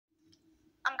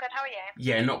good. How are you?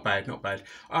 Yeah, not bad, not bad.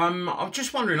 I'm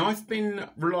just wondering, I've been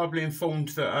reliably informed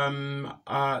that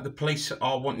the police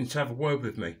are wanting to have a word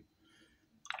with me.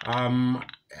 How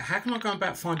can I go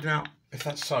about finding out if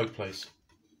that's so, please?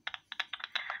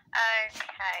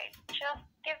 Okay, just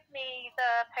give me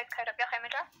the postcode of your home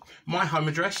address. My home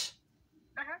address?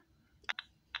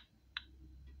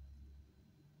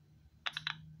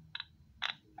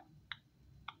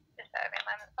 Just bear with me a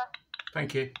moment, sir.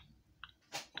 Thank you. Is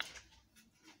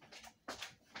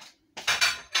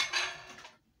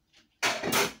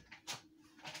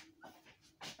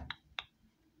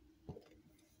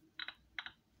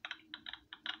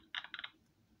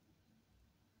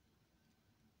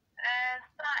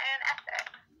that in Essex?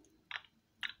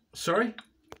 Sorry? Is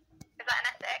that in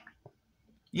Essex?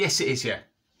 Yes, it is, yeah.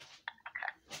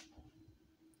 Okay.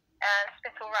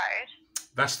 Spittle Road.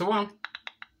 That's the one.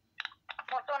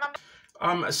 What's your number?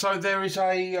 So there is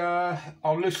a,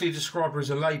 I'll loosely describe her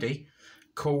as a lady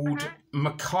called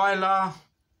Michaela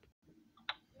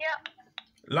Yep.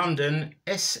 London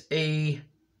SE5RR.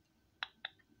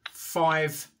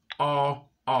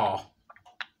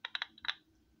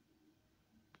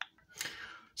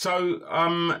 So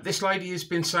this lady has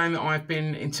been saying that I've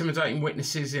been intimidating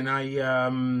witnesses in a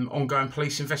ongoing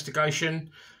police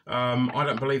investigation. I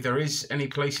don't believe there is any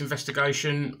police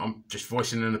investigation. I'm just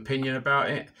voicing an opinion about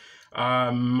it.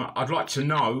 I'd like to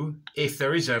know if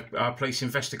there is a police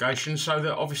investigation, so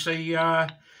that obviously, you know,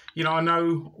 I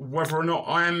know whether or not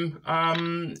I am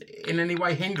in any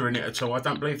way hindering it at all. I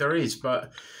don't believe there is,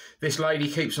 but this lady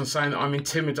keeps on saying that I'm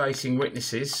intimidating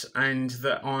witnesses and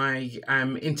that I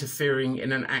am interfering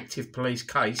in an active police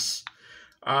case.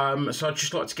 So I'd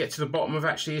just like to get to the bottom of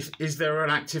actually, is there an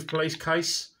active police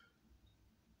case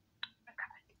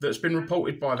that's been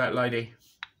reported by that lady?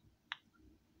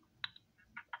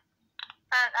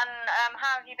 And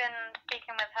how have you been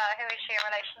speaking with her? Who is she in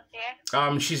relation to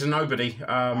you? She's a nobody,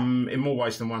 in more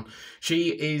ways than one. She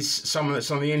is someone that's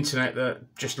on the internet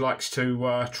that just likes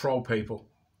to troll people.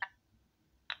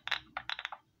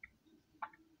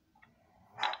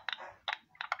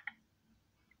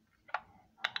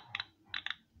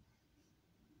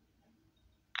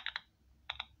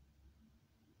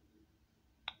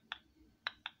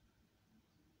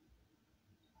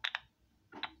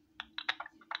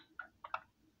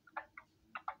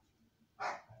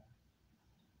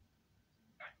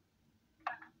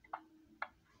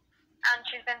 And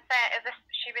she's been saying,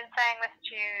 she been saying this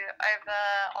to you over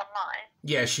online?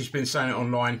 Yeah, she's been saying it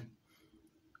online.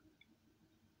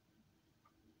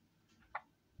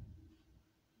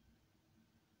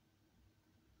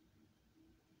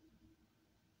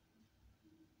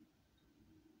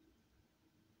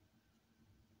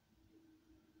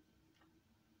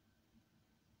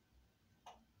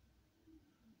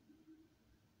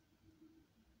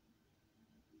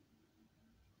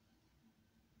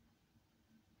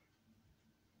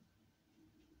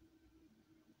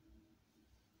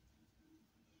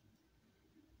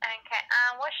 Okay,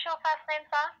 and what's your first name,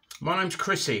 sir? My name's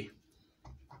Chrissy.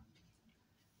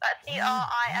 That's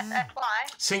C-R-I-S-S-Y?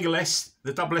 Single S.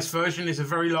 The double S version is a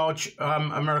very large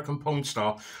American porn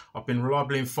star. I've been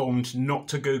reliably informed not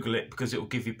to Google it because it will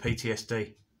give you PTSD.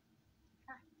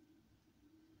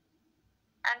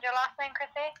 And your last name,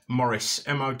 Chrissy? Morris.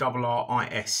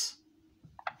 M-O-R-R-I-S.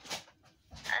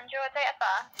 And your date of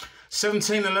birth?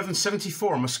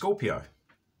 17/11/74. I'm a Scorpio.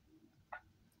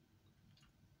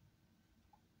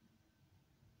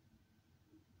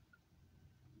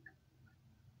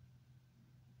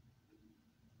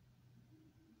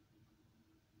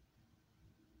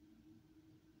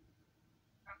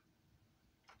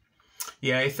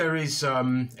 Yeah, if there is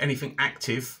anything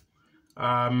active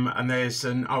and there's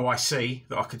an OIC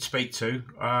that I could speak to,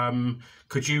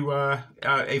 could you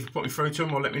either put me through to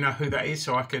them or let me know who that is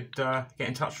so I could get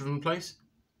in touch with them, please?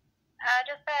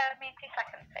 Just bear with me 2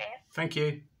 seconds, please. Thank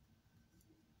you.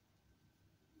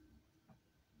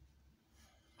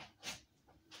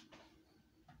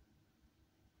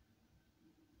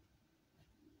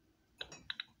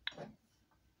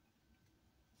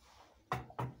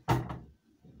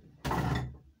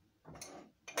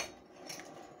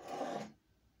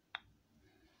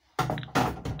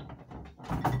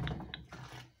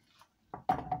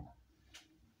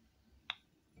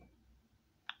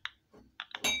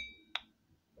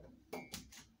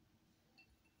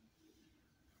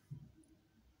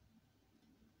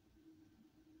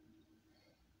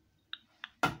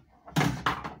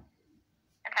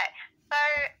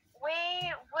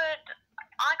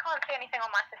 anything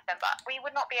on my system, but we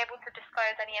would not be able to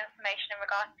disclose any information in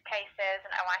regards to cases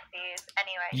and OICs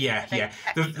anyway. Yeah.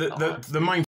 The main